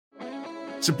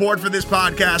Support for this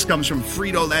podcast comes from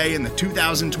Frito-Lay and the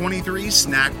 2023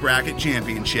 Snack Bracket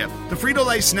Championship. The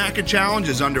Frito-Lay Snack Challenge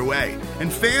is underway,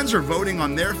 and fans are voting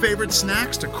on their favorite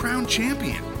snacks to crown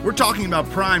champion. We're talking about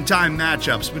prime-time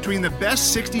matchups between the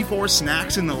best 64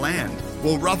 snacks in the land.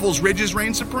 Will Ruffles Ridges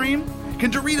reign supreme?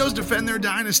 Can Doritos defend their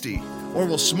dynasty? Or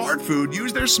will Smart Food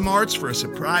use their smarts for a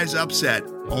surprise upset?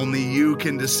 Only you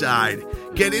can decide.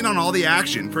 Get in on all the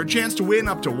action for a chance to win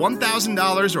up to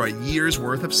 $1,000 or a year's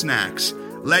worth of snacks.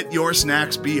 Let your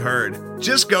snacks be heard.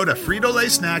 Just go to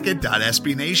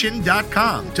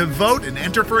fritolaysnacket.sbnation.com to vote and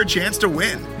enter for a chance to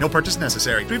win. No purchase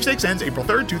necessary. Sweepstakes ends April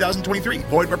 3rd, 2023.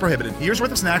 Void where prohibited. Year's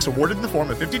worth of snacks awarded in the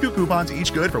form of 52 coupons,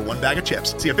 each good for one bag of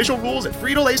chips. See official rules at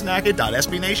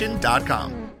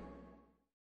fritolaysnacket.sbnation.com.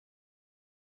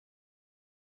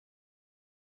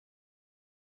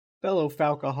 Fellow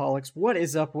Falcoholics, what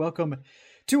is up? Welcome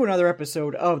to another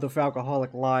episode of the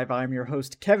Falcoholic Live. I'm your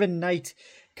host, Kevin Knight,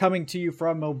 coming to you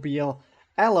from Mobile,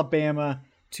 Alabama,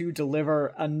 to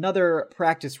deliver another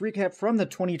practice recap from the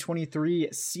 2023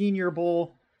 Senior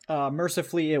Bowl.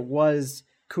 Mercifully, it was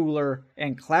cooler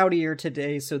and cloudier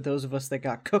today, so those of us that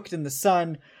got cooked in the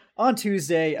sun on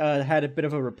Tuesday had a bit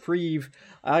of a reprieve.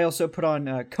 I also put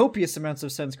on copious amounts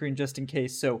of sunscreen just in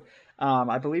case, so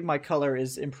I believe my color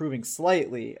is improving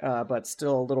slightly, but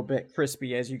still a little bit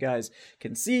crispy, as you guys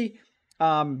can see.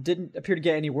 Didn't appear to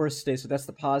get any worse today, so that's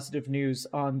the positive news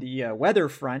on the weather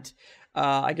front.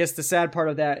 I guess the sad part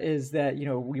of that is that, you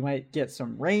know, we might get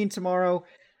some rain tomorrow,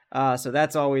 so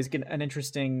that's always an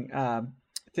interesting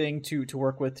thing to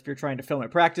work with if you're trying to film at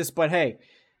practice. But hey,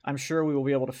 I'm sure we will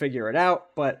be able to figure it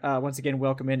out. But once again,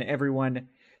 welcome in everyone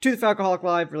to the Falcoholic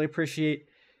Live. Really appreciate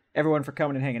everyone for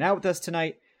coming and hanging out with us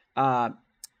tonight.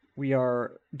 We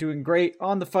are doing great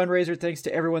on the fundraiser. Thanks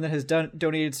to everyone that has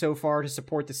donated so far to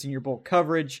support the Senior Bowl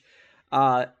coverage.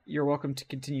 You're welcome to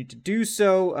continue to do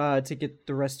so to get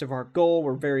the rest of our goal.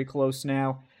 We're very close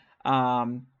now.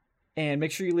 And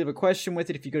make sure you leave a question with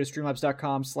it. If you go to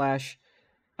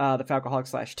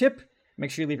streamlabs.com/thefalcoholic/tip, make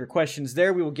sure you leave your questions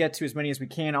there. We will get to as many as we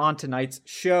can on tonight's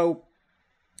show.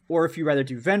 Or if you rather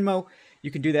do Venmo,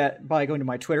 you can do that by going to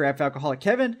my Twitter at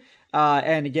FalcoholicKevin.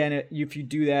 And again, if you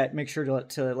do that, make sure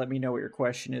to let me know what your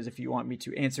question is if you want me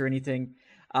to answer anything.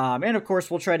 And of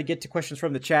course, we'll try to get to questions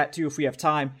from the chat too if we have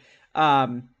time.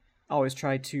 Always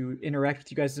try to interact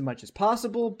with you guys as much as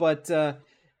possible, but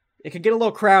it can get a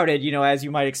little crowded, you know, as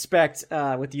you might expect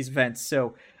with these events.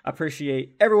 So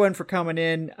appreciate everyone for coming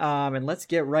in, and let's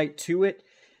get right to it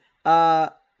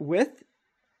with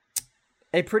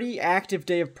a pretty active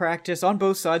day of practice on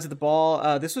both sides of the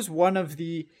ball. This was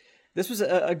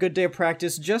a good day of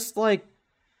practice, just like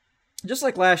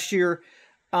last year.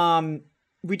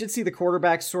 We did see the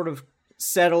quarterbacks sort of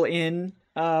settle in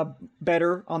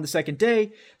better on the second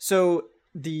day. So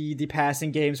the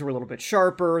passing games were a little bit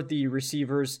sharper. The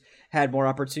receivers had more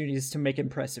opportunities to make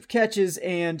impressive catches,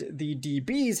 and the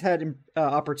DBs had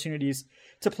opportunities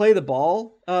to play the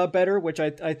ball better, which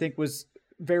I think was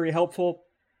very helpful,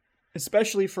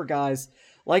 especially for guys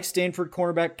like Stanford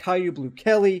cornerback Kyu Blu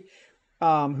Kelly,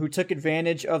 who took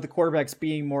advantage of the quarterbacks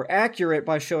being more accurate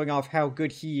by showing off how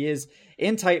good he is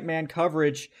in tight man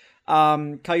coverage.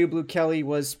 Kyu Blu Kelly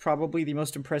was probably the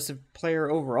most impressive player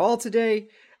overall today.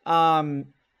 I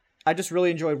just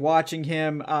really enjoyed watching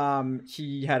him.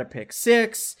 He had a pick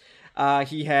six.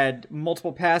 He had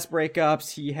multiple pass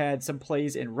breakups. He had some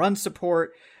plays in run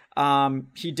support.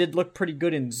 He did look pretty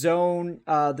good in zone.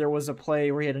 There was a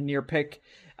play where he had a near pick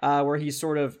where he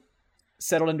sort of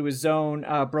settled into his zone,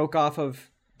 broke off of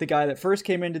the guy that first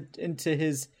came into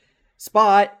his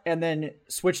spot, and then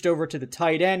switched over to the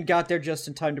tight end, got there just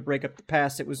in time to break up the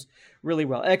pass. It was really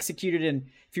well executed, and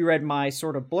if you read my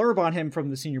sort of blurb on him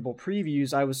from the Senior Bowl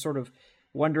previews, I was sort of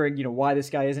wondering, you know, why this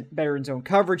guy isn't better in zone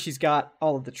coverage. He's got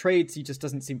all of the traits, he just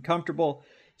doesn't seem comfortable.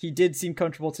 He did seem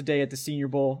comfortable today at the Senior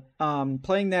Bowl,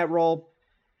 playing that role,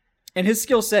 and his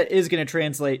skill set is going to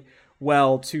translate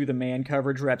well to the man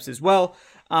coverage reps as well,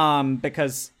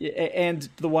 because and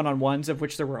the one-on-ones, of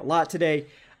which there were a lot today.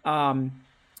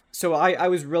 So I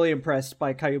was really impressed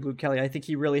by Kyu Blu Kelly. I think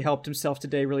he really helped himself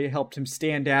today, really helped him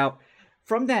stand out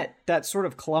from that sort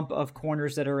of clump of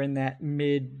corners that are in that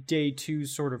mid day two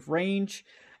sort of range.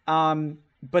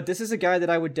 But this is a guy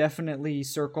that I would definitely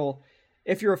circle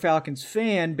if you're a Falcons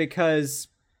fan, because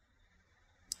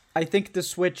I think the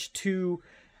switch to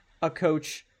a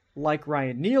coach like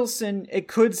Ryan Nielsen, it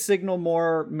could signal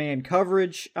more man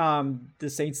coverage. The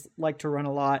Saints like to run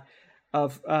a lot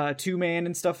of two-man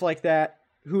and stuff like that.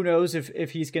 Who knows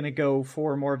if he's going to go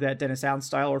for more of that Dennis Allen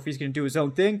style or if he's going to do his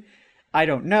own thing. I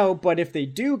don't know, but if they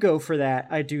do go for that,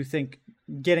 I do think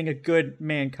getting a good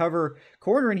man cover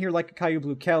corner in here like Kyu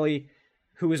Blu Kelly,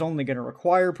 who is only going to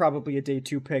require probably a day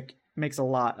 2 pick, makes a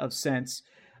lot of sense.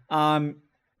 In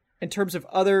terms of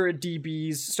other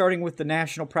DBs, starting with the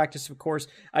national practice, of course,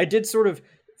 I did sort of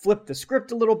flip the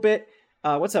script a little bit.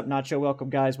 What's up, Nacho? Welcome,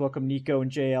 guys. Welcome, Nico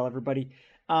and JL, everybody.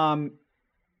 I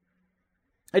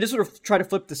just sort of try to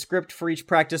flip the script for each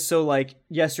practice. So like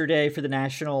yesterday for the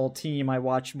national team, I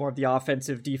watched more of the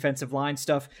offensive, defensive line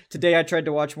stuff. Today, I tried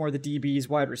to watch more of the DBs,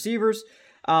 wide receivers.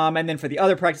 And then for the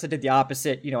other practice, I did the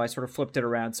opposite. I sort of flipped it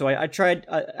around. So I tried,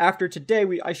 after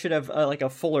today, I should have like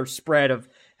a fuller spread of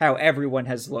how everyone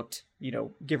has looked,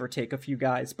 give or take a few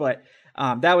guys. But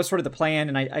that was sort of the plan,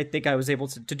 and I think I was able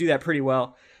to do that pretty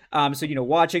well. So,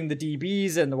 watching the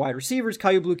DBs and the wide receivers,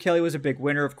 Kyu Blu Kelly was a big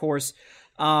winner, of course.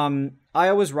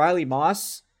 Iowa's Riley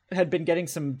Moss had been getting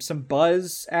some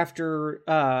buzz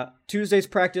after Tuesday's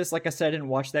practice. Like I said, I didn't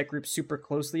watch that group super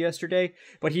closely yesterday,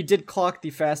 but he did clock the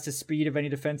fastest speed of any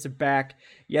defensive back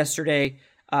yesterday.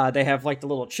 They have like the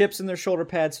little chips in their shoulder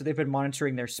pads, so they've been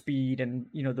monitoring their speed and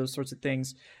those sorts of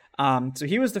things. So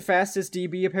he was the fastest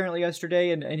DB apparently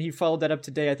yesterday, and he followed that up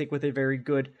today, I think, with a very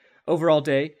good overall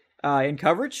day in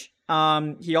coverage.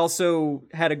 He also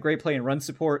had a great play in run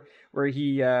support where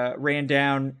he ran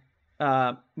down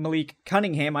Malik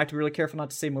Cunningham. I have to be really careful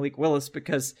not to say Malik Willis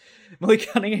because Malik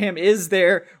Cunningham is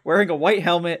there wearing a white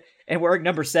helmet and wearing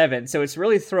number 7. So it's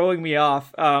really throwing me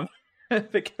off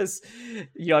because,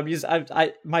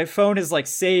 my phone is like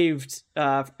saved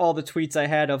all the tweets I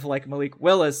had of like Malik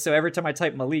Willis. So every time I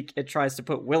type Malik, it tries to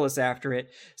put Willis after it.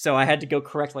 So I had to go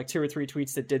correct like 2 or 3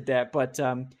 tweets that did that. But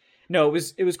no,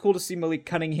 it was cool to see Malik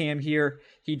Cunningham here.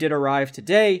 He did arrive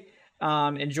today.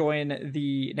 Enjoying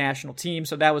the national team,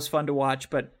 so that was fun to watch.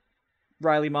 But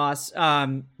Riley Moss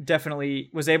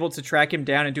definitely was able to track him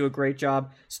down and do a great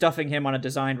job stuffing him on a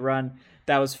designed run.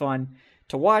 That was fun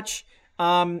to watch.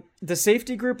 The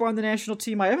safety group on the national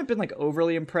team, I haven't been like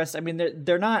overly impressed. I mean,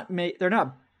 they're not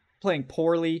playing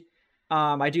poorly.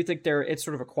 I do think it's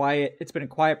been a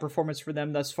quiet performance for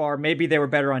them thus far. Maybe they were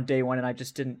better on day 1 and I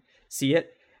just didn't see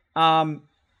it.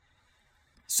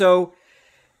 So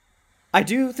I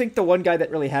do think the one guy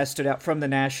that really has stood out from the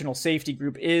national safety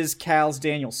group is Cal's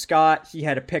Daniel Scott. He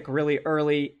had a pick really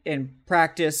early in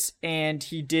practice, and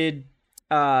he did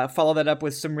follow that up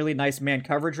with some really nice man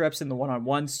coverage reps in the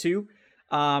one-on-ones too.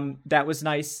 That was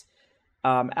nice.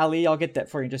 Ali, I'll get that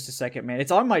for you in just a second, man.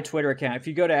 It's on my Twitter account. If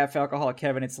you go to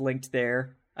 @alcoholic_Kevin, it's linked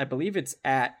there. I believe it's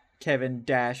at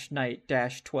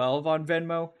Kevin-Knight-12 on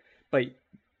Venmo, but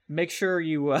make sure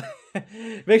you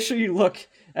look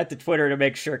at the Twitter to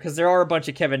make sure, because there are a bunch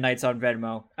of Kevin Knights on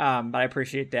Venmo. But I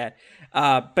appreciate that.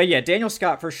 But yeah, Daniel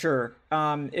Scott for sure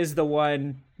is the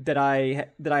one that I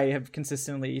have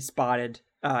consistently spotted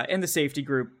in the safety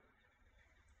group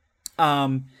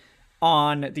on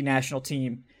the national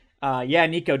team. Yeah,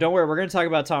 Nico, don't worry. We're going to talk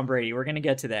about Tom Brady. We're going to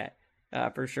get to that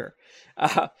for sure.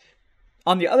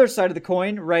 On the other side of the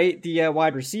coin, right, the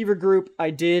wide receiver group, I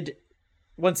did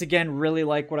once again really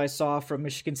like what I saw from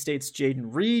Michigan State's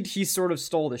Jayden Reed. He sort of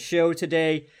stole the show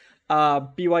today.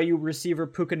 BYU receiver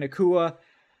Puka Nacua,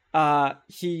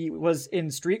 he was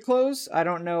in street clothes. I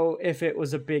don't know if it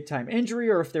was a big time injury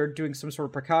or if they're doing some sort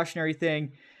of precautionary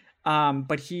thing.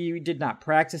 But he did not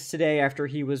practice today after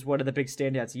he was one of the big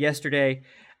standouts yesterday.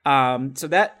 So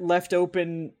that left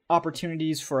open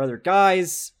opportunities for other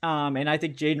guys. And I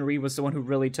think Jayden Reed was the one who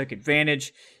really took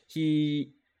advantage.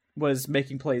 He was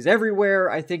making plays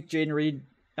everywhere. I think Jayden Reed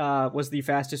was the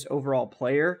fastest overall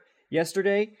player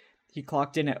yesterday. He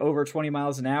clocked in at over 20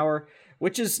 miles an hour,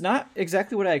 which is not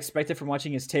exactly what I expected from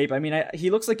watching his tape. I mean,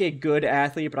 he looks like a good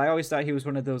athlete, but I always thought he was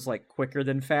one of those like quicker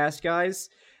than fast guys.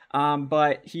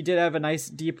 But he did have a nice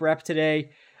deep rep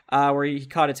today where he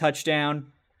caught a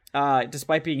touchdown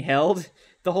despite being held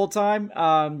the whole time.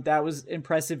 That was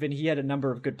impressive, and he had a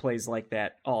number of good plays like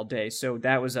that all day. So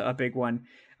that was a big one.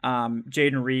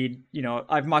 Jayden Reed,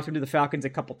 I've mocked him to the Falcons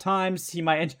a couple times. He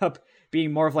might end up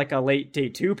being more of like a late day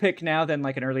 2 pick now than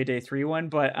like an early day 3 one,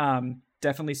 but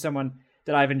definitely someone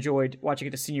that I've enjoyed watching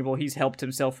at the Senior Bowl. He's helped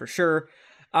himself for sure.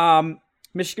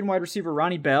 Michigan wide receiver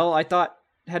Ronnie Bell, I thought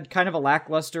had kind of a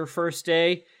lackluster first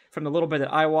day from the little bit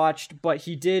that I watched, but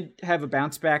he did have a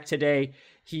bounce back today.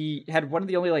 He had one of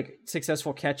the only like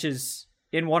successful catches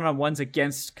in one-on-ones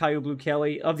against Kyu Blu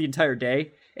Kelly of the entire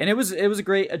day. And it was a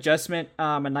great adjustment,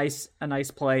 a nice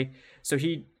play. So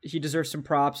he deserves some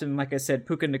props. And like I said,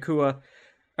 Puka Nacua,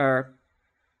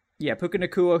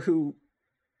 who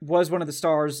was one of the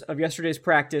stars of yesterday's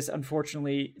practice,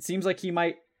 unfortunately, it seems like he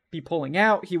might be pulling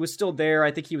out. He was still there.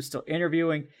 I think he was still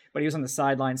interviewing, but he was on the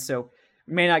sidelines, so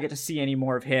may not get to see any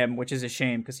more of him, which is a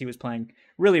shame because he was playing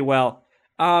really well.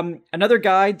 Another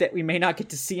guy that we may not get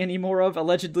to see any more of,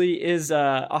 allegedly, is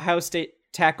Ohio State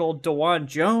tackled DeJuan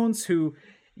Jones, who,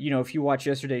 if you watch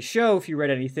yesterday's show, if you read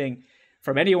anything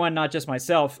from anyone, not just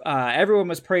myself, everyone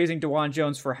was praising DeJuan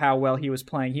Jones for how well he was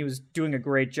playing. He was doing a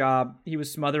great job. He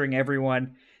was smothering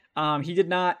everyone.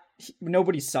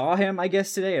 Nobody saw him, I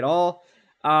guess, today at all.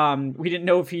 We didn't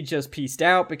know if he just pieced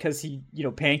out because he,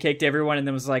 pancaked everyone and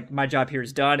then was like, my job here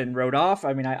is done, and rode off.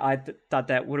 I mean, I thought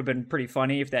that would have been pretty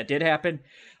funny if that did happen.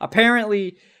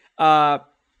 Apparently,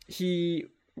 he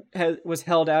was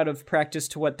held out of practice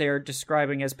to what they're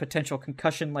describing as potential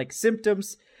concussion-like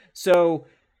symptoms. So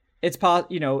it's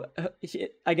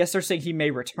I guess they're saying he may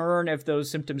return if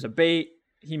those symptoms abate.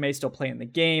 He may still play in the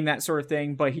game, that sort of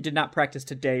thing, but he did not practice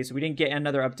today, so we didn't get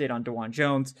another update on DeJuan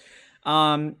Jones.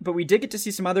 But we did get to see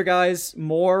some other guys,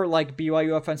 more like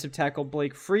BYU offensive tackle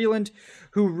Blake Freeland,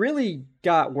 who really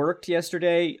got worked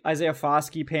yesterday. Isaiah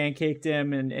Foskey pancaked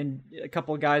him, and a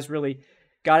couple of guys really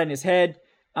got in his head.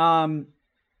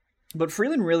 But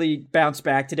Freeland really bounced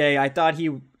back today. I thought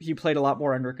he played a lot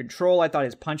more under control. I thought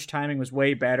his punch timing was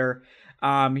way better.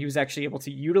 He was actually able to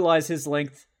utilize his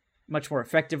length much more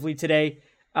effectively today.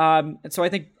 And so I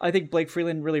think Blake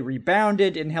Freeland really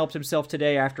rebounded and helped himself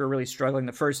today after really struggling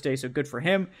the first day, so good for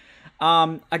him.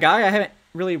 A guy I haven't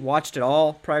really watched at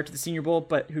all prior to the Senior Bowl,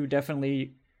 but who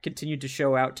definitely continued to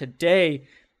show out today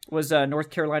was North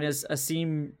Carolina's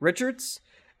Asim Richards.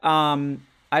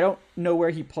 I don't know where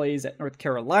he plays at North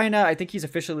Carolina. I think he's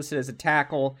officially listed as a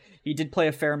tackle. He did play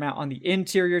a fair amount on the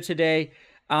interior today.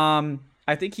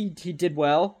 I think he did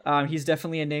well. He's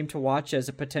definitely a name to watch as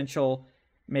a potential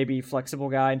maybe flexible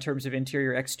guy in terms of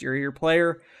interior-exterior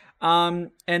player.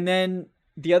 And then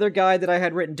the other guy that I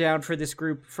had written down for this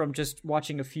group from just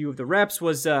watching a few of the reps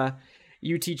was UT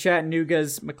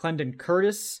Chattanooga's McClendon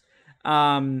Curtis.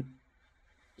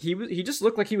 He just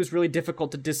looked like he was really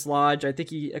difficult to dislodge. I think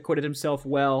he acquitted himself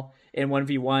well in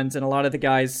 1v1s, and a lot of the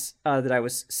guys that I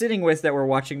was sitting with that were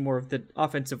watching more of the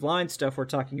offensive line stuff were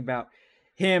talking about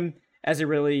him as a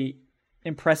really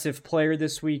impressive player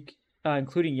this week,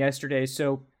 including yesterday.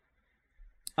 So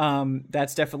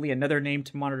that's definitely another name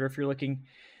to monitor if you're looking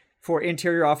for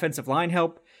interior offensive line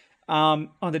help.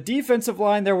 On the defensive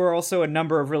line, there were also a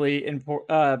number of really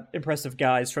impressive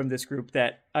guys from this group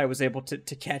that I was able to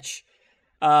catch.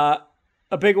 A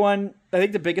big one, I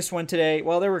think the biggest one today,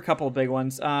 well, there were a couple of big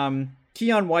ones.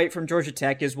 Keon White from Georgia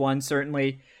Tech is one,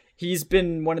 certainly. He's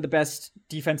been one of the best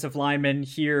defensive linemen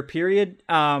here, period.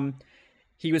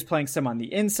 He was playing some on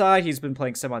the inside. He's been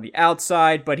playing some on the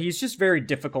outside, but he's just very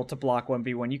difficult to block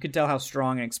 1v1. You can tell how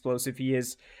strong and explosive he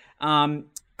is.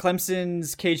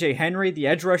 Clemson's KJ Henry, the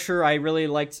edge rusher, I really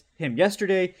liked him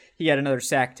yesterday. He had another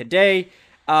sack today.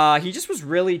 He just was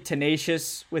really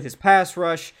tenacious with his pass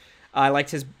rush. I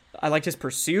liked his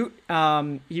pursuit.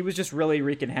 He was just really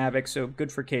wreaking havoc, so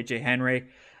good for KJ Henry.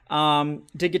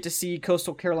 Did get to see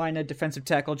Coastal Carolina defensive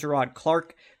tackle Gerard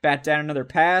Clark bat down another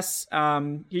pass.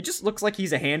 He just looks like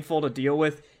he's a handful to deal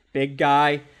with. Big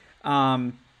guy.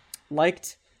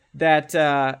 Liked that.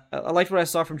 I liked what I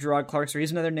saw from Gerard Clark, so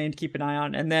he's another name to keep an eye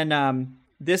on. And then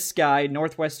this guy,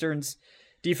 Northwestern's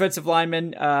defensive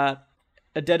lineman,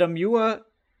 Adedamua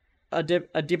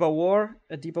Adibawore,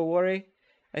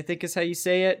 I think is how you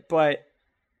say it, but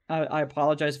I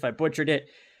apologize if I butchered it.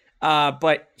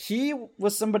 But he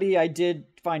was somebody I did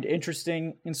find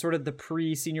interesting in sort of the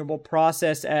pre-Senior Bowl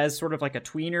process as sort of like a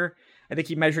tweener. I think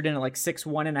he measured in at like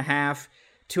 6'1.5",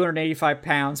 285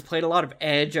 pounds, played a lot of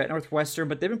edge at Northwestern,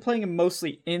 but they've been playing him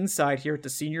mostly inside here at the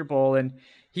Senior Bowl, and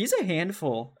he's a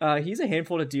handful. He's a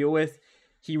handful to deal with.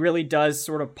 He really does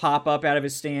sort of pop up out of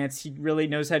his stance. He really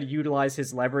knows how to utilize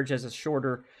his leverage as a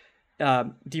shorter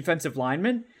defensive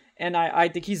lineman. And I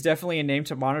think he's definitely a name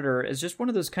to monitor as just one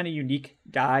of those kind of unique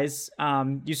guys.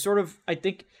 You sort of, I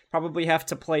think, probably have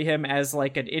to play him as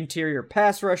like an interior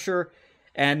pass rusher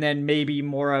and then maybe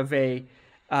more of a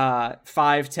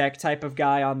 5-tech type of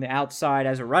guy on the outside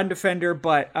as a run defender.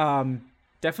 But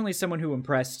definitely someone who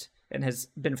impressed and has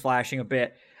been flashing a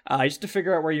bit. Just to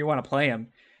figure out where you want to play him.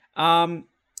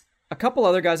 A couple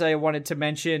other guys I wanted to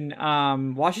mention.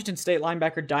 Washington State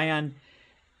linebacker Dion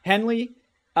Henley.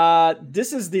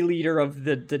 This is the leader of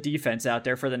the defense out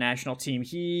there for the national team.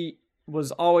 He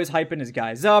was always hyping his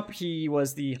guys up. He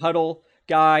was the huddle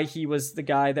guy. He was the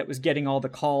guy that was getting all the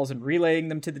calls and relaying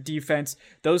them to the defense.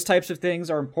 Those types of things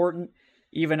are important,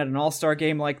 even at an all-star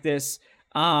game like this.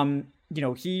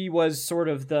 He was sort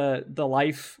of the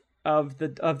life of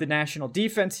the national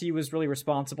defense. He was really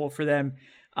responsible for them.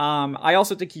 I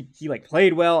also think he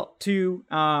played well too.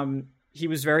 He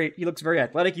looks very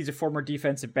athletic. He's a former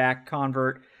defensive back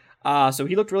convert. So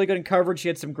he looked really good in coverage. He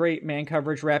had some great man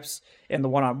coverage reps in the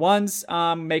one-on-ones,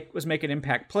 was making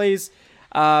impact plays.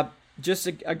 just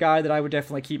a guy that I would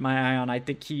definitely keep my eye on. I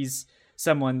think he's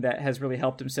someone that has really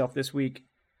helped himself this week.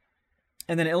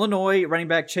 And then Illinois running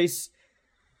back Chase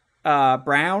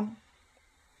Brown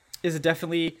is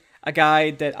definitely a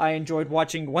guy that I enjoyed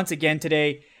watching once again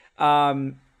today.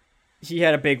 He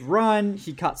had a big run.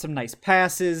 He caught some nice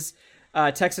passes.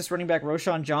 Texas running back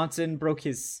Roschon Johnson broke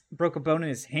a bone in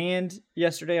his hand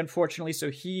yesterday, unfortunately,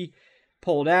 so he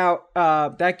pulled out.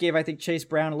 That gave, I think, Chase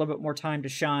Brown a little bit more time to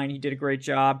shine. He did a great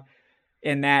job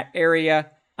in that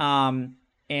area. Was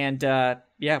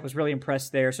really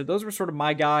impressed there. So those were sort of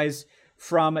my guys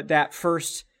from that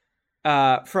from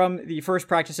the first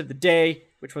practice of the day,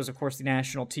 which was, of course, the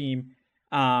national team.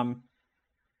 And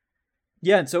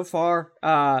so far,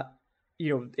 I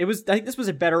think this was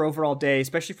a better overall day,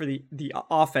 especially for the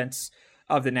offense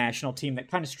of the national team that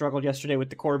kind of struggled yesterday with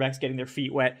the quarterbacks getting their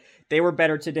feet wet. They were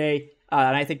better today,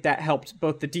 and I think that helped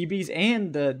both the DBs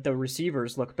and the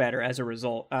receivers look better as a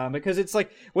result. Because it's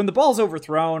like when the ball's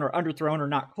overthrown or underthrown or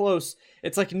not close,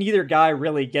 it's like neither guy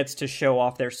really gets to show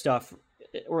off their stuff,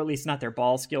 or at least not their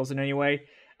ball skills in any way.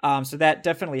 So that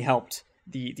definitely helped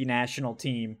the national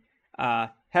team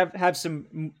have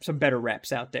some better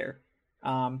reps out there.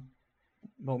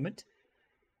 Moment.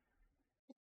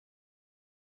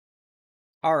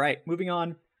 All right, moving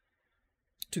on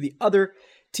to the other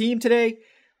team today.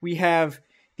 We have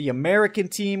the American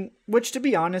team, which, to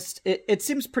be honest, it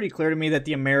seems pretty clear to me that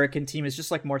the American team is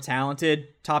just like more talented,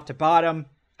 top to bottom.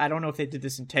 I don't know if they did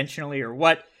this intentionally or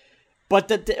what, but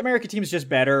the American team is just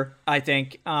better, I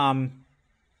think.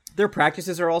 Their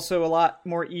practices are also a lot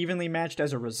more evenly matched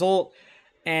as a result,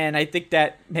 and I think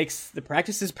that makes the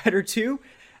practices better too.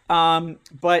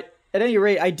 But at any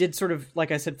rate, I did sort of,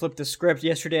 like I said, flip the script.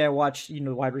 Yesterday, I watched,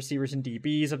 the wide receivers and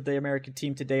DBs of the American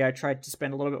team. Today, I tried to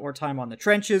spend a little bit more time on the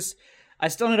trenches. I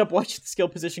still ended up watching the skill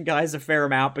position guys a fair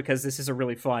amount because this is a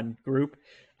really fun group.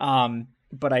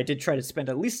 But I did try to spend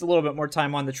at least a little bit more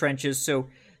time on the trenches. So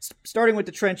starting with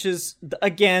the trenches,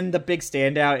 again, the big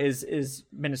standout is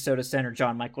Minnesota center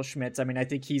John Michael Schmitz. I mean, I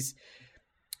think he's,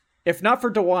 if not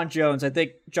for DeJuan Jones, I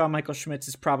think John Michael Schmitz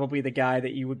is probably the guy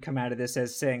that you would come out of this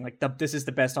as saying, like, this is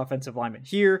the best offensive lineman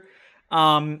here.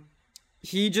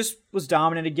 He just was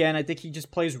dominant again. I think he just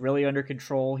plays really under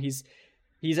control. He's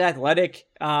athletic.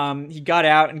 He got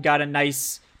out and got a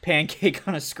nice pancake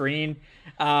on a screen.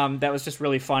 That was just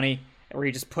really funny, where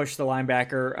he just pushed the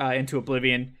linebacker into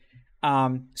oblivion.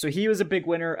 So he was a big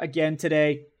winner again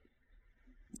today.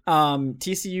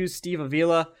 TCU's Steve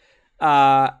Avila.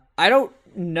 I don't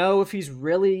know if he's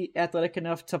really athletic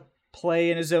enough to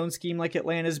play in his own scheme like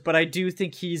Atlanta's, but I do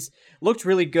think he's looked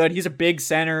really good. He's a big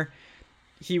center.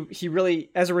 He really,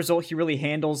 as a result, he really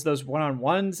handles those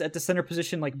one-on-ones at the center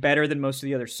position like better than most of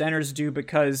the other centers do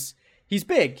because he's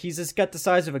big. He's just got the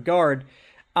size of a guard.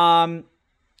 And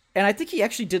I think he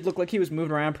actually did look like he was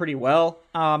moving around pretty well.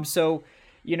 So,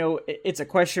 it's a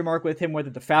question mark with him whether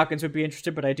the Falcons would be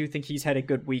interested, but I do think he's had a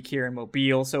good week here in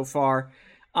Mobile so far.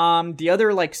 The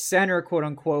other center, quote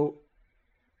unquote,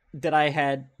 that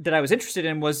I was interested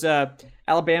in was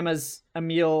Alabama's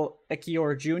Emil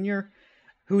Ekiyor Jr.,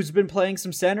 who's been playing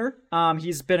some center.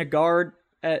 He's been a guard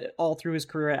all through his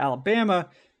career at Alabama,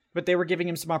 but they were giving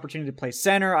him some opportunity to play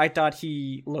center. I thought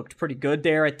he looked pretty good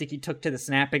there. I think he took to the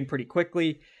snapping pretty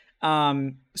quickly.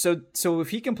 So if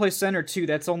he can play center too,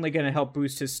 that's only going to help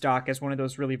boost his stock as one of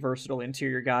those really versatile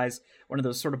interior guys, one of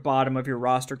those sort of bottom of your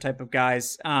roster type of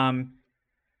guys.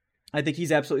 I think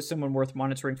he's absolutely someone worth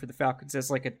monitoring for the Falcons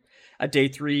as like a day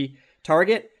 3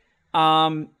 target.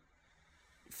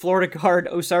 Florida guard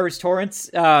Osiris Torrance.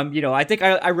 I think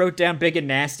I wrote down big and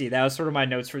nasty. That was sort of my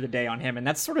notes for the day on him. And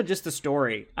that's sort of just the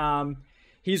story.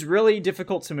 He's really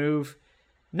difficult to move,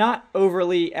 not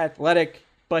overly athletic,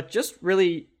 but just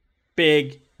really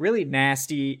big, really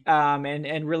nasty,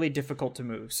 and really difficult to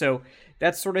move. So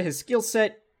that's sort of his skill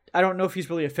set. I don't know if he's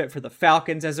really a fit for the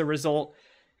Falcons as a result,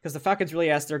 because the Falcons really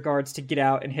ask their guards to get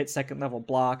out and hit second-level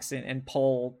blocks and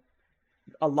pull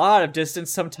a lot of distance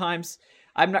sometimes.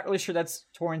 I'm not really sure that's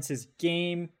Torrance's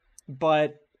game,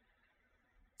 but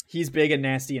he's big and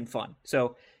nasty and fun.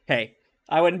 So, hey,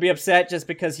 I wouldn't be upset just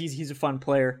because he's a fun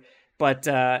player, but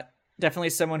definitely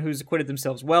someone who's acquitted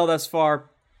themselves well thus far.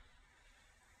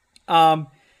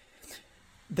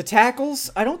 The tackles,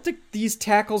 I don't think these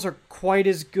tackles are quite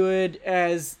as good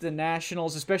as the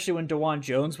Nationals, especially when DeJuan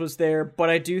Jones was there, but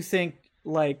I do think,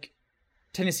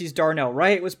 Tennessee's Darnell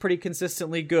Wright was pretty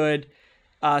consistently good.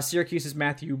 Syracuse's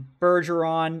Matthew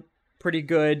Bergeron, pretty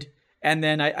good. And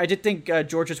then I did think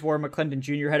Georgia's Warren McClendon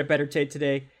Jr. had a better day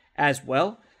today as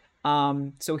well.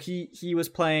 So he was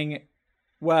playing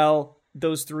well.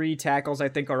 Those 3 tackles, I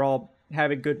think, are all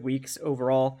having good weeks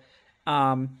overall.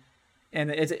 And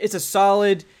it's a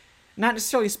solid, not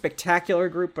necessarily spectacular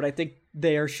group, but I think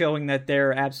they are showing that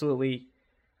they're absolutely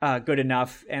good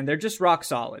enough, and they're just rock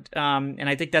solid. And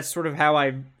I think that's sort of how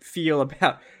I feel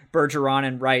about Bergeron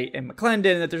and Wright and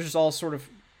McClendon, that they're just all sort of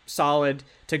solid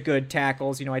to good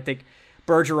tackles. I think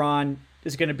Bergeron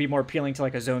is going to be more appealing to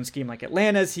like a zone scheme like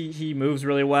Atlanta's. He moves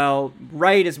really well.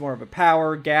 Wright is more of a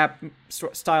power gap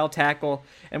style tackle,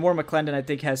 and Warren McClendon I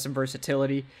think has some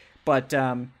versatility. But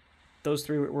those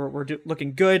three were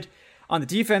looking good. On the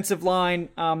defensive line,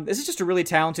 this is just a really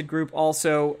talented group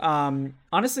also.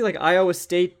 Honestly, like Iowa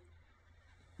State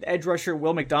edge rusher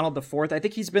Will McDonald IV, I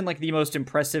think he's been like the most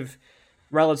impressive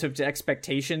relative to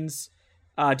expectations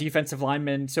defensive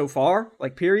lineman so far,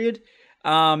 like period.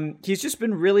 He's just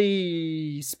been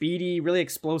really speedy, really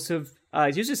explosive.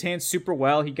 He's used his hands super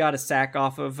well. He got a sack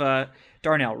off of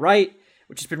Darnell Wright,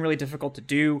 which has been really difficult to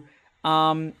do.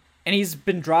 And he's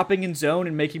been dropping in zone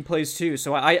and making plays too.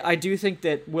 So I do think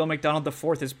that Will McDonald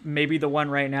IV is maybe the one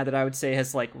right now that I would say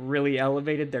has like really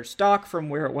elevated their stock from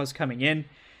where it was coming in.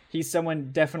 He's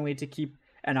someone definitely to keep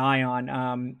an eye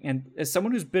on. And as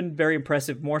someone who's been very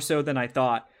impressive, more so than I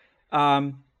thought.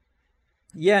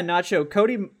 Yeah, Nacho,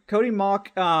 Cody Mauch,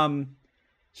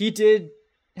 he did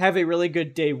have a really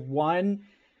good day one.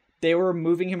 They were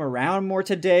moving him around more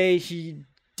today. He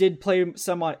did play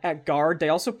somewhat at guard. They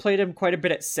also played him quite a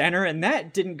bit at center, and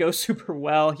that didn't go super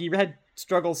well. He had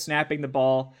struggles snapping the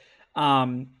ball.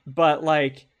 But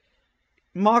like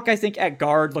Mauch, I think at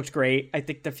guard looked great. I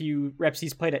think the few reps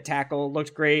he's played at tackle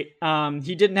looked great.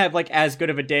 He didn't have like as good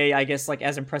of a day, I guess, like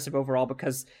as impressive overall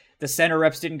because the center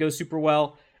reps didn't go super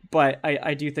well. But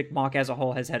I do think Mauch as a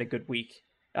whole has had a good week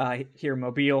here in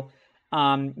Mobile.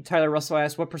 Tyler Russell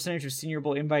asked, what percentage of Senior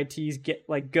Bowl invitees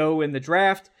go in the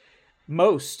draft?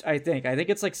 Most, I think. I think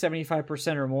it's like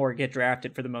 75% or more get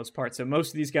drafted for the most part. So most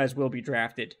of these guys will be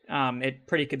drafted. It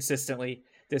pretty consistently,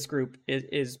 this group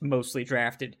is mostly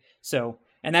drafted. So,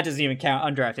 and that doesn't even count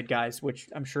undrafted guys, which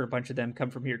I'm sure a bunch of them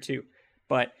come from here too.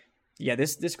 But yeah,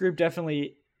 this group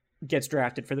definitely gets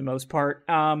drafted for the most part.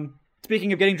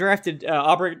 Speaking of getting drafted,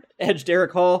 Auburn edge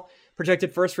Derek Hall,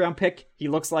 projected first round pick. He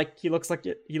looks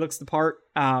the part.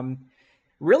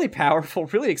 Really powerful,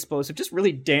 really explosive, just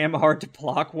really damn hard to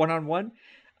block one-on-one.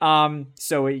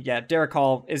 So yeah, Derek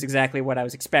Hall is exactly what I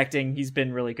was expecting. He's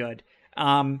been really good.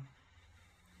 One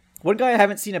guy I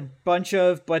haven't seen a bunch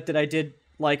of, but that I did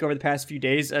like over the past few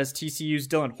days is TCU's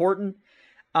Dylan Horton.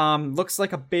 Looks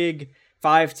like a big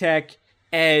 5-tech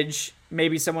edge,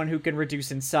 maybe someone who can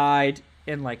reduce inside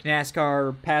in like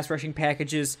NASCAR pass rushing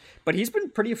packages, but he's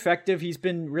been pretty effective. He's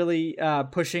been really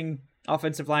pushing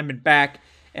offensive linemen back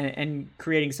and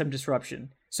creating some disruption.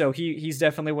 So he's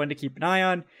definitely one to keep an eye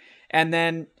on. And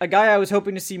then a guy I was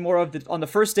hoping to see more of on the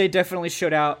first day definitely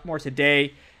showed out more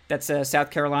today. That's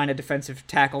South Carolina defensive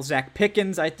tackle Zach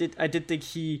Pickens. I did think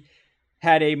he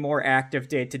had a more active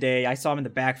day today. I saw him in the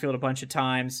backfield a bunch of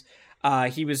times.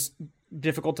 He was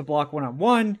difficult to block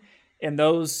one-on-one in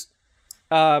those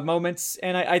moments,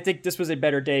 and I think this was a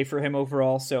better day for him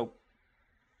overall. So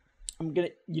I'm gonna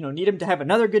need him to have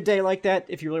another good day like that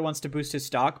if he really wants to boost his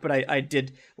stock. But I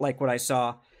did like what I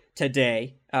saw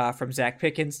today from Zach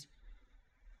Pickens.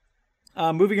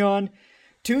 Moving on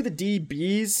to the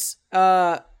DBs,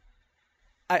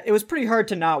 it was pretty hard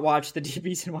to not watch the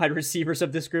DBs and wide receivers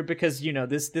of this group because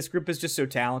this group is just so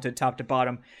talented top to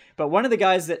bottom. But one of the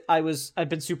guys that I've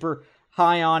been super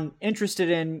high on, interested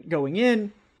in going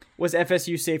in, was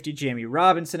FSU safety Jamie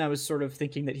Robinson. I was sort of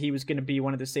thinking that he was going to be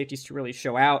one of the safeties to really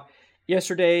show out.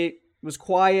 Yesterday was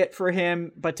quiet for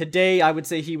him, but today I would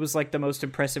say he was like the most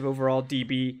impressive overall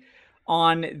DB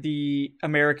on the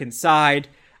American side.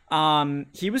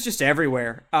 He was just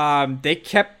everywhere. They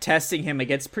kept testing him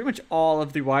against pretty much all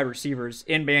of the wide receivers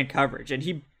in man coverage, and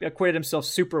he acquitted himself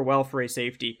super well for a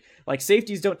safety. Like,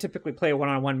 safeties don't typically play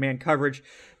one-on-one man coverage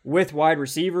with wide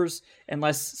receivers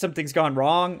unless something's gone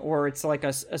wrong or it's like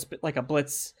a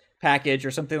blitz package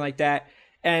or something like that.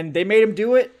 And they made him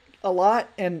do it a lot,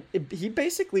 and he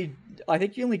basically, I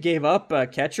think he only gave up a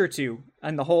catch or two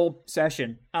in the whole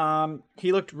session.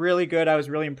 He looked really good. I was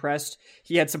really impressed.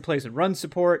 He had some plays in run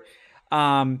support. He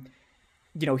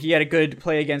had a good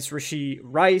play against Rashee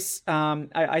Rice.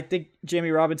 I think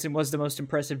Jamie Robinson was the most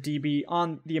impressive DB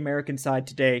on the American side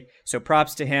today, so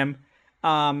props to him.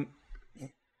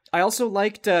 I also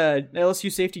liked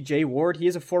LSU safety Jay Ward. He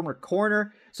is a former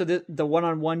corner, so the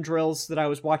one-on-one drills that I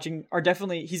was watching are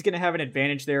definitely, he's going to have an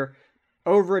advantage there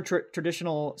over a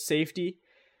traditional safety.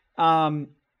 But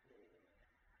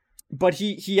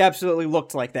he absolutely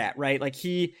looked like that, right? Like,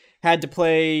 he had to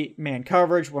play man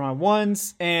coverage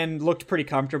one-on-ones and looked pretty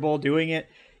comfortable doing it.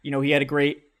 He had a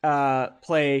great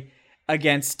play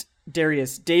against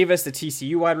Darius Davis, the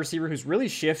TCU wide receiver, who's really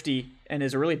shifty and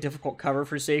is a really difficult cover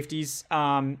for safeties.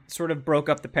 Sort of broke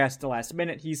up the pass at the last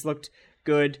minute. He's looked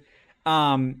good.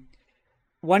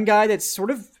 One guy that's sort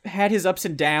of had his ups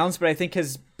and downs, but I think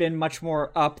has been much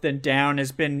more up than down,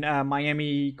 has been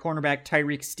Miami cornerback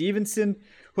Tyreek Stevenson,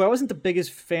 who I wasn't the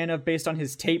biggest fan of based on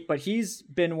his tape, but he's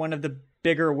been one of the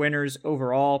bigger winners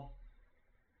overall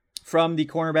from the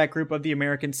cornerback group of the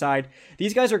American side.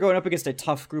 These guys are going up against a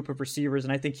tough group of receivers,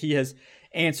 and I think he has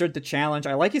answered the challenge.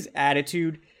 I like his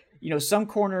attitude. You know, some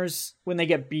corners, when they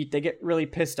get beat, they get really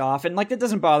pissed off, and like that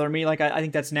doesn't bother me. Like I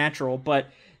think that's natural, but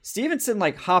Stevenson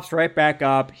like hops right back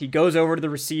up. He goes over to the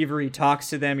receiver. He talks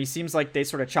to them. He seems like they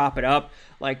sort of chop it up,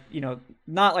 like, you know,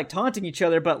 not like taunting each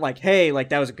other, but like, hey, like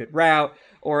that was a good route,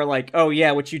 or like, oh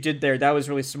yeah, what you did there, that was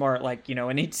really smart. Like, you know,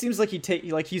 and he seems like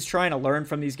he's trying to learn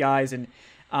from these guys, and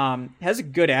has a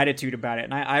good attitude about it.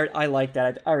 And I like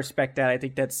that. I respect that. I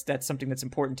think that's something that's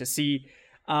important to see.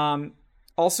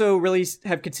 Also really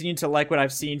have continued to like what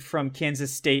I've seen from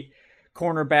Kansas State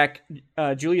cornerback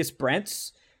Julius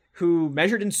Brents, who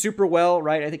measured in super well,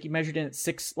 right? I think he measured in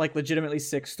at legitimately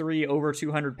 6'3", over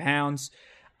 200 pounds.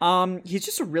 He's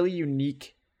just a really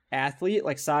unique athlete,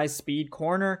 like size, speed,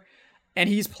 corner. And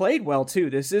he's played well too.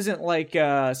 This isn't like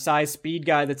a size speed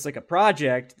guy that's like a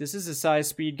project. This is a size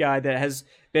speed guy that has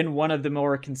been one of the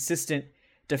more consistent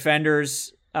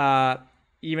defenders,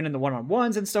 even in the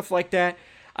one-on-ones and stuff like that.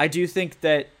 I do think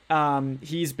that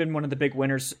he's been one of the big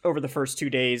winners over the first 2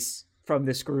 days from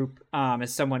this group,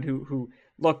 as someone who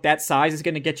look, that size is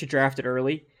going to get you drafted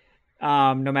early,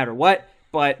 no matter what.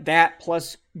 But that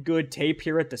plus good tape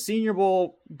here at the Senior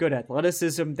Bowl, good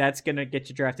athleticism, that's going to get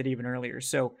you drafted even earlier.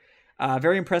 So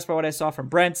very impressed by what I saw from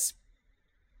Brents.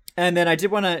 And then I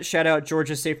did want to shout out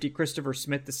Georgia safety Christopher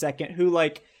Smith II, who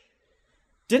like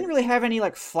didn't really have any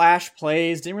like flash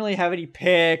plays, didn't really have any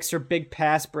picks or big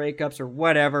pass breakups or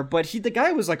whatever. But the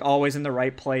guy was like always in the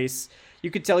right place.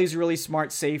 You could tell he's a really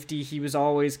smart safety. He was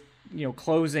always, you know,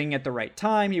 closing at the right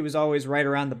time. He was always right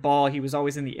around the ball. He was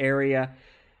always in the area.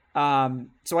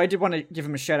 So I did want to give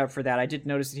him a shout out for that. I did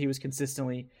notice that he was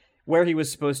consistently where he was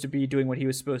supposed to be, doing what he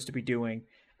was supposed to be doing.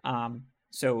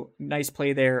 So nice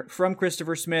play there from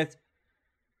Christopher Smith.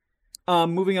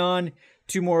 Moving on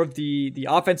to more of the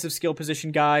offensive skill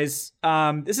position guys.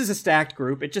 This is a stacked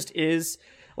group. It just is,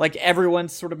 like,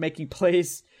 everyone's sort of making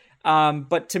plays.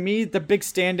 But to me, the big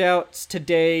standouts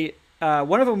today,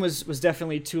 one of them was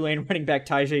definitely Tulane running back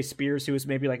Tyjae Spears, who was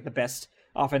maybe like the best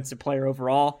offensive player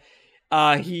overall.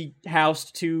 He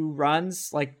housed 2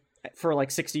 runs for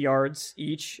 60 yards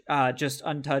each, just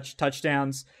untouched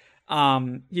touchdowns.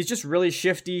 He's just really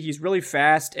shifty. He's really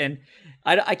fast, and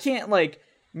I can't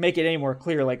make it any more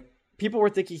clear. Like, people were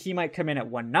thinking he might come in at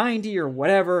 190 or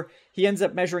whatever. He ends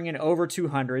up measuring in over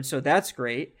 200, so that's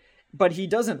great. But he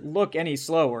doesn't look any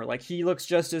slower. Like, he looks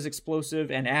just as explosive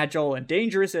and agile and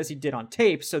dangerous as he did on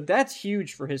tape. So that's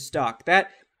huge for his stock. That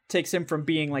takes him from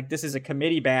being like, this is a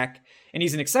committee back, and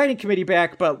he's an exciting committee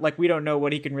back, but like, we don't know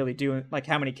what he can really do. Like,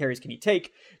 how many carries can he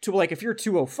take? To like, if you're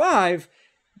 205,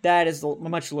 that is a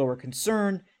much lower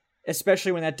concern,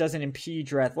 especially when that doesn't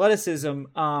impede your athleticism.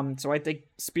 So I think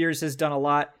Spears has done a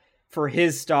lot for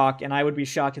his stock, and I would be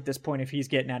shocked at this point if he's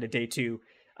getting out of day 2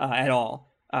 at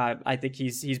all. I think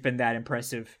he's been that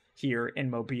impressive here in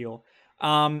Mobile.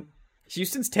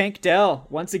 Houston's Tank Dell,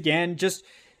 once again,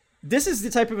 this is the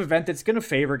type of event that's going to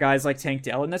favor guys like Tank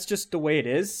Dell, and that's just the way it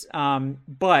is.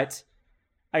 But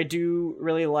I do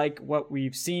really like what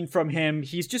we've seen from him.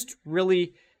 He's just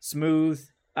really smooth,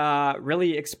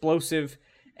 really explosive,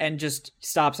 and just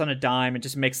stops on a dime and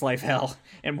just makes life hell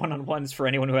in one-on-ones for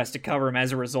anyone who has to cover him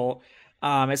as a result.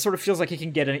 It sort of feels like he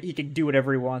can do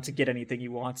whatever he wants and get anything he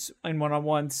wants in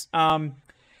one-on-ones.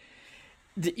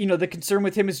 The concern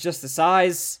with him is just the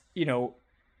size,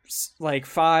 like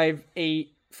 5'8",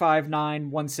 5'9",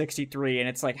 163. And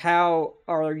it's like, how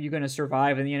are you going to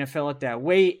survive in the NFL at that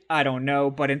weight? I don't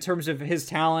know. But in terms of his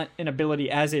talent and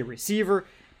ability as a receiver,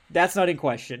 that's not in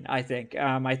question, I think.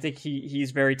 I think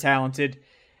he's very talented.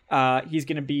 He's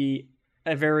going to be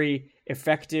a very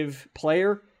effective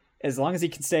player as long as he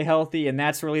can stay healthy. And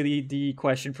that's really the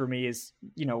question for me is,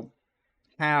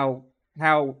 how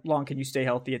long can you stay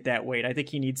healthy at that weight? I think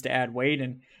he needs to add weight,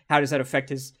 and how does that affect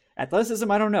his athleticism?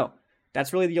 I don't know.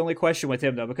 That's really the only question with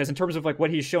him, though, because in terms of like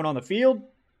what he's shown on the field,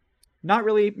 not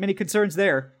really many concerns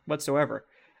there whatsoever.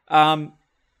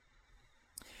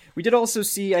 We did also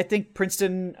see, I think,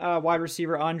 Princeton wide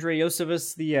receiver Andre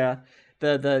Yosevas,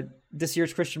 the this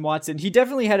year's Christian Watson. He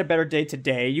definitely had a better day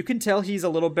today. You can tell he's a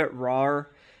little bit raw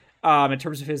in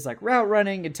terms of his like route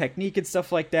running and technique and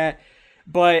stuff like that,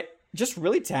 but just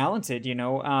really talented,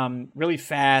 really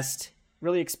fast.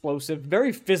 really explosive,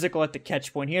 very physical at the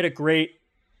catch point. He had a great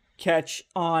catch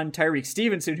on Tyreek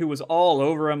Stevenson, who was all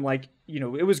over him. Like,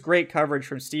 it was great coverage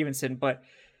from Stevenson, but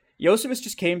Iosivas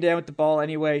just came down with the ball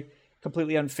anyway,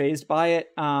 completely unfazed by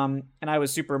it. And I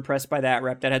was super impressed by that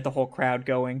rep. That had the whole crowd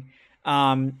going.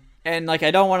 And like, I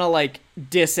don't want to like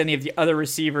diss any of the other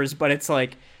receivers, but it's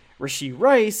like Rashee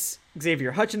Rice,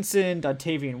 Xavier Hutchinson,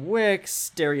 Dontavian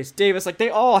Wicks, Darius Davis, like they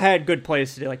all had good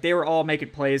plays today. Like they were all making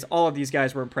plays. All of these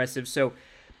guys were impressive. So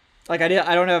like I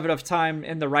don't have enough time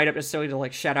in the write-up necessarily to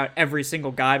like shout out every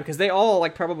single guy because they all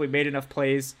like probably made enough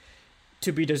plays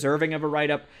to be deserving of a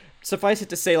write-up. Suffice it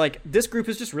to say, like, this group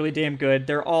is just really damn good.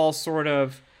 They're all sort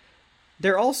of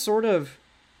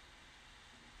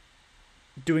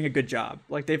doing a good job.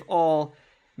 Like they've all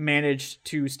managed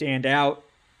to stand out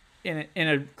in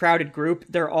a crowded group.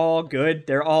 They're all good.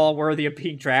 They're all worthy of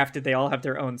being drafted. They all have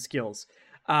their own skills.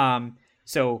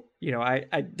 So,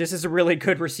 I this is a really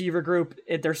good receiver group.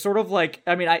 They're sort of like,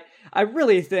 I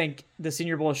really think the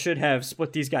Senior Bowl should have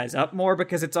split these guys up more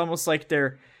because it's almost like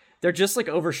they're just like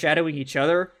overshadowing each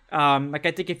other. Like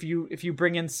I think if you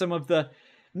bring in some of the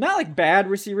not like bad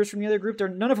receivers from the other group,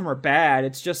 none of them are bad.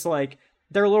 It's just like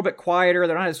they're a little bit quieter.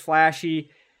 They're not as flashy.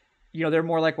 They're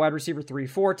more like wide receiver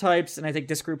 3-4 types. And I think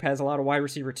this group has a lot of wide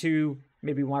receiver 2,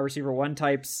 maybe wide receiver 1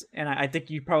 types. And I think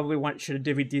you probably should have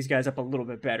divvied these guys up a little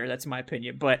bit better. That's my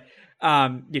opinion. But,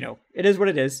 it is what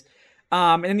it is.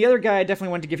 And the other guy I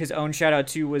definitely wanted to give his own shout out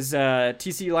to was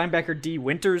TCU linebacker D.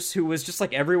 Winters, who was just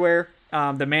like everywhere.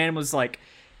 The man was like,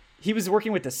 he was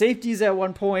working with the safeties at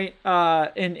one point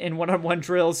in one-on-one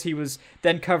drills. He was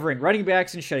then covering running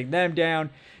backs and shutting them down.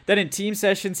 Then in team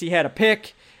sessions, he had a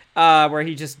pick where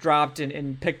he just dropped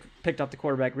and picked off the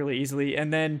quarterback really easily.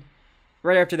 And then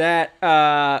right after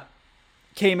that,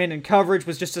 came in and coverage,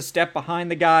 was just a step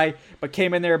behind the guy, but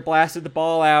came in there, blasted the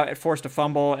ball out, and forced a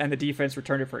fumble, and the defense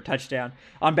returned it for a touchdown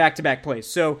on back-to-back plays.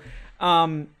 So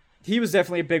he was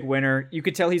definitely a big winner. You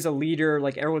could tell he's a leader.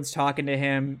 Like, everyone's talking to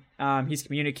him. He's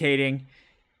communicating.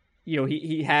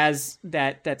 He has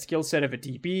that skill set of a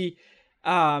DB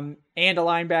and a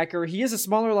linebacker. He is a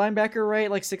smaller linebacker,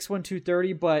 right? Like 6'1",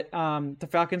 230, but the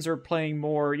Falcons are playing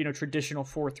more, traditional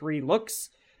 4-3 looks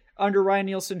under Ryan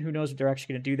Nielsen. Who knows if they're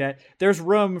actually going to do that. There's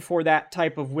room for that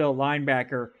type of will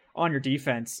linebacker on your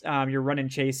defense. Your run and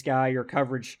chase guy, your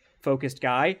coverage focused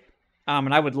guy.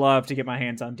 And I would love to get my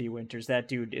hands on D. Winters. That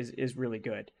dude is really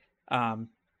good.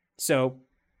 So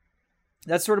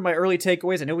that's sort of my early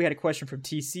takeaways. I know we had a question from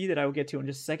TC that I will get to in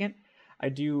just a second. I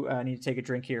do need to take a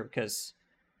drink here because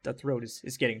the throat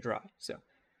is getting dry. So,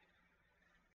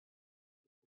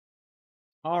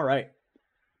 all right.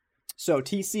 So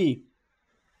TC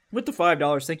with the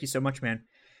 $5. Thank you so much, man.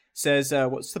 Says,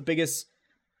 what's the biggest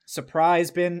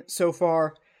surprise been so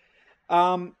far?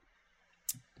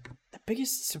 The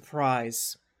biggest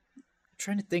surprise, I'm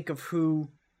trying to think of who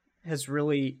has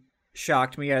really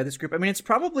shocked me out of this group. It's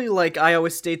probably like Iowa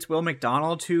State's Will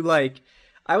McDonald, who like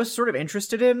I was sort of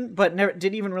interested in, but never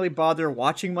didn't even really bother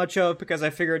watching much of because I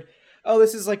figured, oh,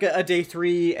 this is like a day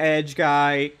 3 edge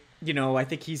guy. I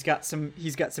think he's got some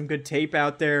good tape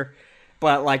out there,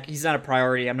 but like he's not a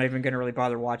priority. I'm not even going to really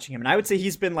bother watching him. And I would say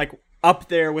he's been like up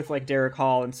there with like Derek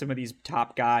Hall and some of these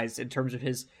top guys in terms of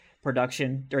his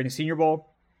production during the Senior Bowl.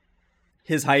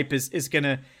 His hype is going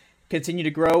to continue to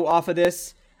grow off of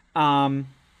this. And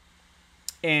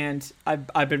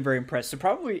I've been very impressed. So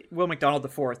probably Will McDonald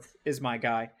IV is my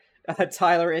guy.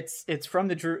 Tyler, it's from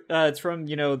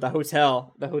the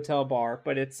hotel bar,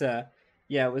 but it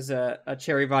was a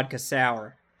cherry vodka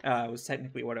sour. Was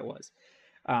technically what it was.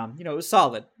 It was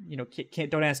solid.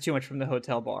 Don't ask too much from the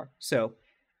hotel bar. So,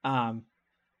 it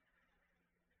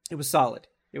was solid.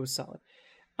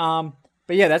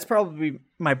 But yeah, that's probably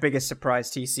my biggest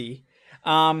surprise, TC.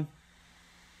 I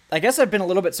guess I've been a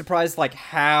little bit surprised, like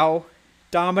how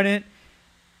dominant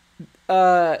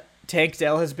Tank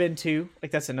Dell has been too.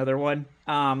 Like that's another one.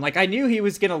 Like I knew he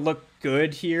was gonna look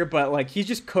good here, but like he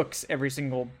just cooks every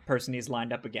single person he's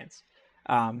lined up against.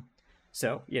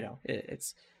 So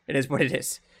it is what it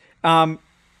is.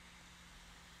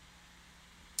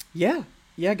 Yeah,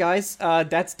 guys.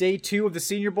 That's day 2 of the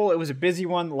Senior Bowl. It was a busy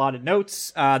one, a lot of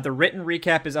notes. The written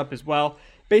recap is up as well.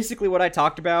 Basically, what I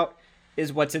talked about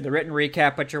is what's in the written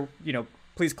recap, but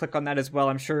please click on that as well.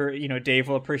 I'm sure, Dave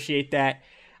will appreciate that.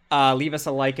 Leave us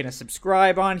a like and a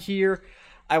subscribe on here.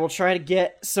 I will try to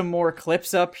get some more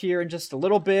clips up here in just a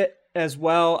little bit as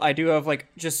well. I do have like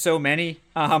just so many.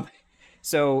 And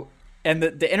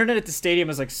the internet at the stadium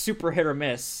is like super hit or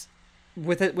miss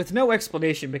with no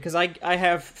explanation because I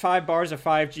have 5 bars of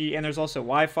 5G and there's also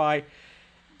Wi-Fi.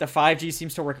 The 5G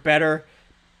seems to work better.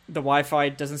 The Wi-Fi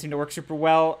doesn't seem to work super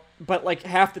well. but like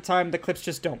half the time the clips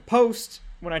just don't post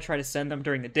when I try to send them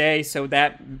during the day, so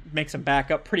that makes them back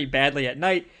up pretty badly at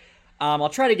night. I'll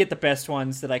try to get the best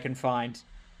ones that I can find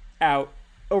out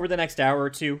over the next hour or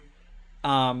two.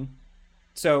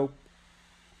 So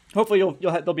hopefully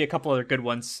there'll be a couple other good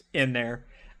ones in there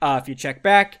if you check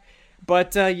back.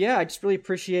 But yeah, I just really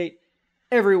appreciate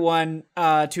everyone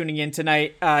tuning in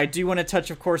tonight. I do want to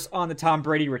touch, of course, on the Tom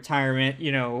Brady retirement.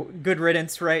 Good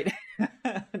riddance, right?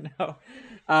 No.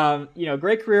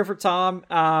 Great career for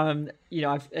Tom.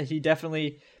 He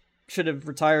definitely should have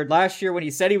retired last year when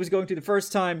he said he was going to the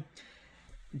first time.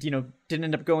 Didn't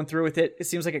end up going through with it. It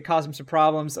seems like it caused him some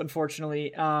problems,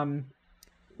 unfortunately.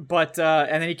 But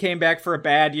and then he came back for a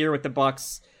bad year with the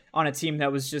Bucs on a team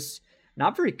that was just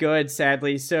not very good,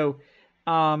 sadly. So,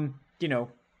 Tom,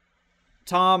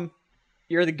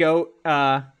 you're the GOAT.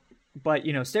 But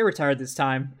stay retired this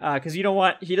time, because he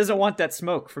doesn't want that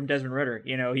smoke from Desmond Ridder.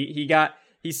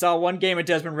 He saw one game of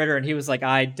Desmond Ridder and he was like,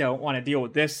 I don't want to deal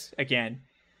with this again.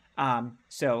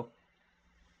 So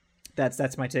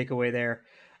that's my takeaway there.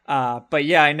 But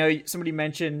yeah, I know somebody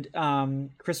mentioned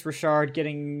Chris Richard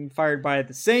getting fired by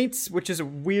the Saints, which is a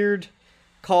weird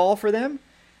call for them.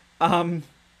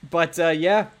 But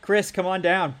yeah, Chris, come on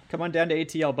down to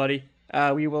ATL, buddy.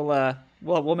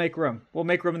 We'll make room. We'll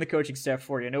make room in the coaching staff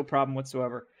for you. No problem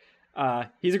whatsoever.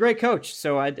 He's a great coach,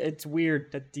 so it's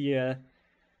weird that the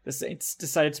Saints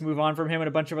decided to move on from him and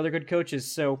a bunch of other good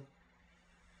coaches. So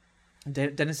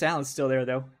Dennis Allen's still there,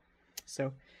 though.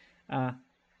 So,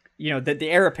 the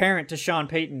heir apparent to Sean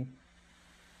Payton,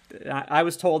 I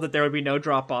was told that there would be no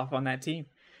drop-off on that team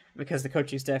because the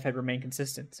coaching staff had remained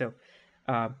consistent. So,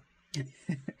 but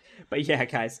yeah,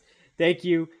 guys, thank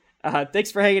you.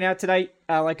 Thanks for hanging out tonight.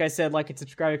 Like I said, like and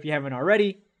subscribe if you haven't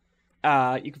already.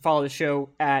 You can follow the show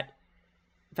at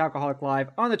Falcoholic Live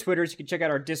on the Twitters. You can check out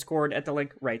our Discord at the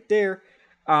link right there.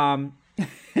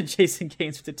 Jason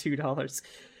Gaines with the $2.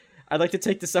 I'd like to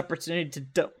take this opportunity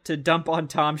to dump on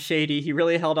Tom Shady. He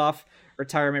really held off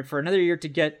retirement for another year to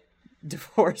get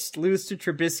divorced, lose to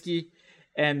Trubisky,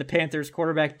 and the Panthers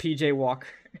quarterback PJ Walker.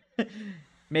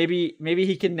 Maybe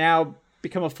he can now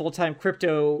become a full-time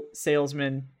crypto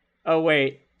salesman. Oh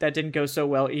wait, that didn't go so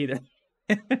well either.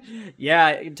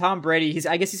 Yeah, Tom Brady.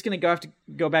 I guess he's gonna have to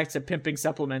go back to pimping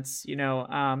supplements.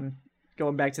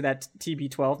 Going back to that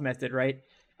TB12 method, right?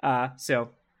 So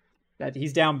that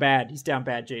he's down bad. He's down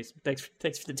bad, Jason. Thanks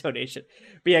for the donation.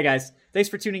 But yeah, guys, thanks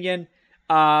for tuning in.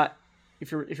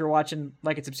 If you're watching,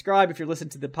 like and subscribe. If you're listening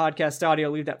to the podcast audio,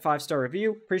 leave that 5-star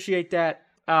review. Appreciate that.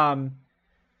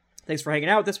 Thanks for hanging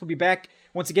out with us. We'll be back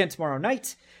once again tomorrow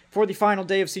night for the final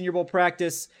day of Senior Bowl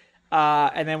practice.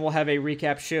 And then we'll have a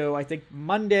recap show. I think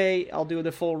Monday I'll do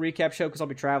the full recap show because I'll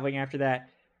be traveling after that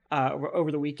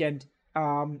over the weekend.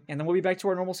 And then we'll be back to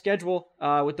our normal schedule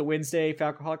with the Wednesday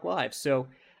Falcoholic Live. So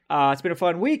it's been a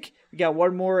fun week. We got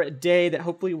one more day that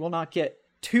hopefully will not get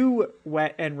too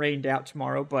wet and rained out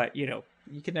tomorrow. But,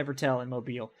 you can never tell in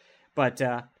Mobile. But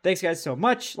thanks, guys, so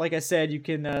much. Like I said, you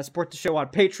can support the show on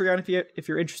Patreon if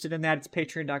you're interested in that. It's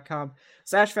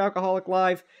patreon.com/Falcoholic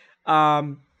Live.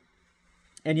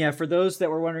 And yeah, for those that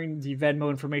were wondering the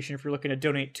Venmo information, if you're looking to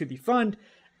donate to the fund,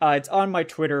 it's on my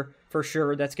Twitter for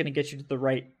sure. That's going to get you to the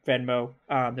right Venmo.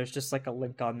 There's just like a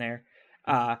link on there.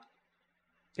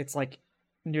 It's like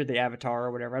near the avatar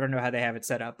or whatever. I don't know how they have it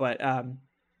set up, but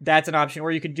that's an option.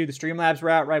 Or you can do the Streamlabs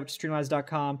route, right, which is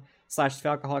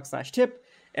streamlabs.com/Falcoholic/tip.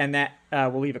 And that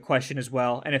will leave a question as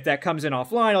well. And if that comes in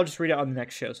offline, I'll just read it on the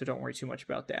next show. So don't worry too much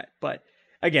about that. But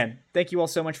again, thank you all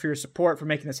so much for your support, for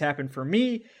making this happen for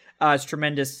me. It's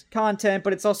tremendous content,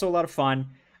 but it's also a lot of fun.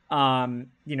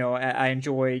 I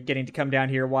enjoy getting to come down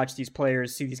here, watch these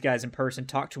players, see these guys in person,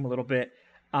 talk to them a little bit,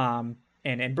 and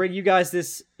bring you guys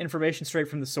this information straight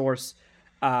from the source.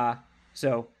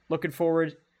 So looking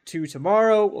forward to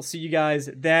tomorrow. We'll see you guys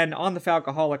then on the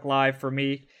Falcoholic Live. For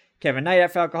me, Kevin Knight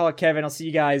at Falcoholic Kevin. I'll see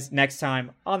you guys next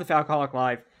time on the Falcoholic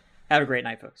Live. Have a great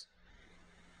night, folks.